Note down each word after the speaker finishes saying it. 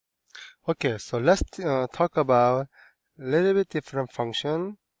Okay, so let's talk about a little bit different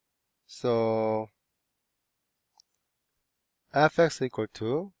function. So fx equal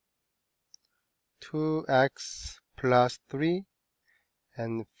to 2x plus 3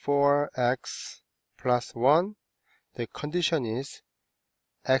 and 4x plus 1. The condition is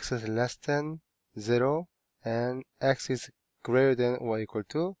x is less than 0 and x is greater than or equal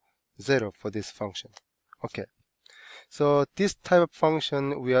to 0 for this function. Okay, so this type of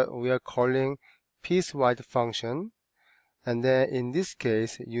function we are calling piecewise function. And then in this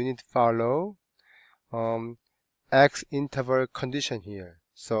case, you need to follow x interval condition here.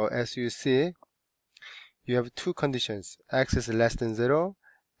 So as you see, you have two conditions. X is less than 0,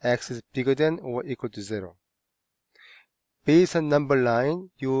 x is bigger than or equal to 0. Based on number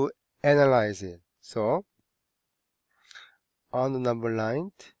line, you analyze it. So on the number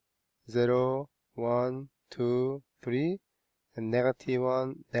line, 0, 1, 2, 3, and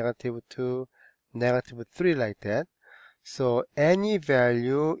 -1, -2, -3 like that. So any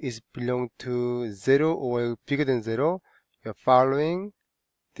value is belong to 0 or bigger than 0, you're following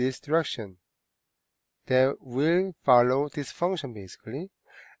this direction. That will follow this function basically.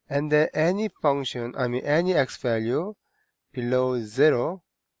 And then any function, any x value below 0,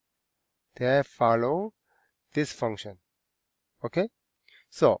 they follow this function. Okay?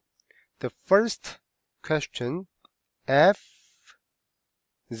 So the first question,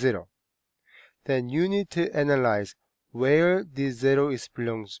 f0. Then you need to analyze where this 0 is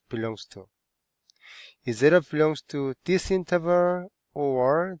belongs to. Is 0 belongs to this interval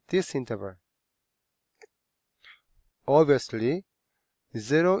or this interval? Obviously,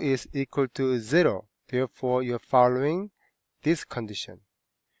 0 is equal to 0. Therefore, you're following this condition,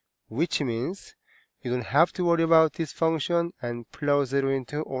 which means you don't have to worry about this function and plug 0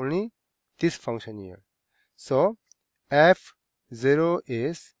 into only this function here. So, f0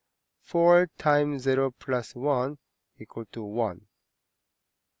 is 4 times 0 plus 1 equal to 1.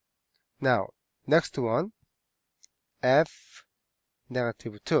 Now, next one, f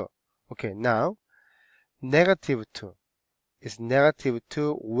negative 2. Okay, now, negative 2 is negative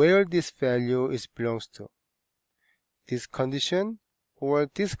 2 where this value is belongs to. This condition or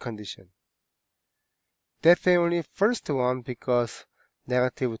this condition. Definitely first one because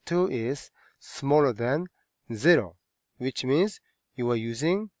negative 2 is smaller than 0, which means you are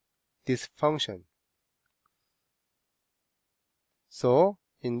using this function. So,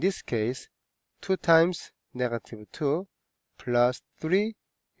 in this case, 2 times negative 2 plus 3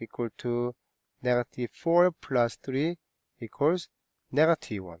 equal to negative 4 plus 3 equals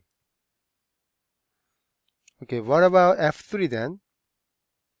negative 1. Okay, what about f3 then?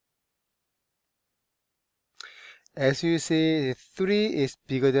 As you see, 3 is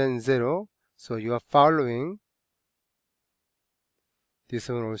bigger than 0, so you are following this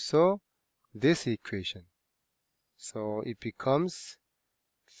one also, this equation. So it becomes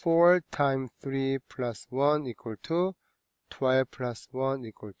 4 times 3 plus 1 equal to 12 plus 1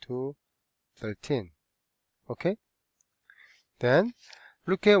 equal to 13. Okay? Then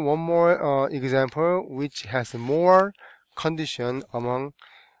look at one more example which has more condition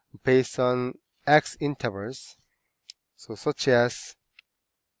based on x intervals. So such as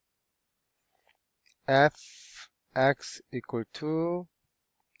fx equal to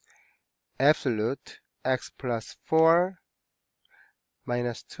absolute x plus 4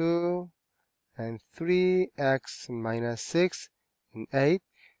 minus 2 and 3x minus 6 and 8.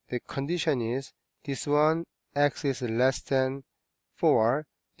 The condition is this one x is less than 4.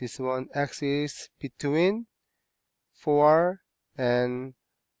 This one x is between 4 and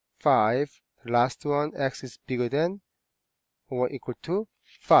 5. The last one x is bigger than or equal to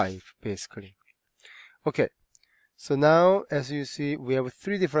 5 basically. Okay, so now as you see we have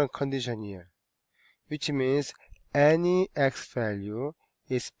 3 different conditions here, which means any x value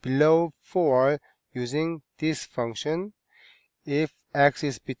is below 4 using this function. If x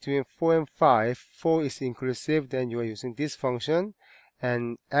is between 4 and 5, 4 is inclusive, then you are using this function,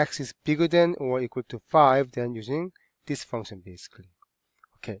 and x is bigger than or equal to 5, then using this function basically.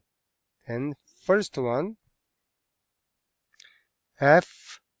 Okay, and first one,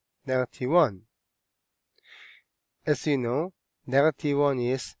 f negative 1. As you know, negative 1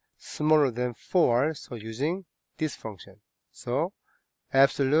 is smaller than 4, so using this function. So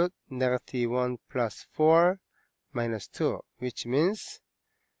absolute negative 1 plus 4 minus 2, which means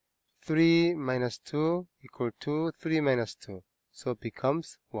 3 minus 2 equal to 3 minus 2. So it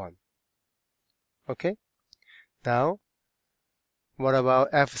becomes 1. Okay? Now, what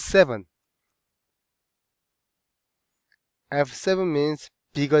about f7? f7 means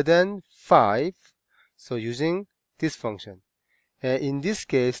bigger than 5, so using this function. In this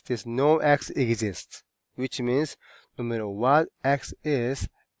case, there's no x exists, which means no matter what x is,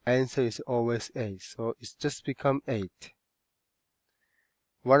 answer is always 8. So it's just become 8.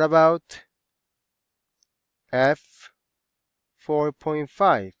 What about f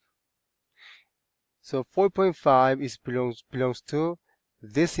 4.5? So 4.5 is belongs to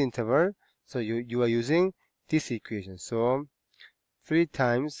this interval. So you are using this equation. So 3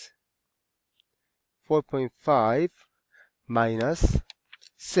 times 4.5 minus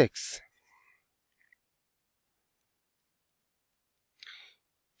 6.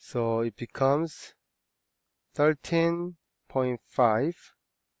 So it becomes 13.5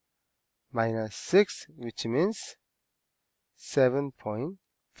 minus 6, which means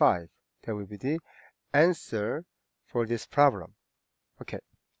 7.5. That will be the answer for this problem. Okay.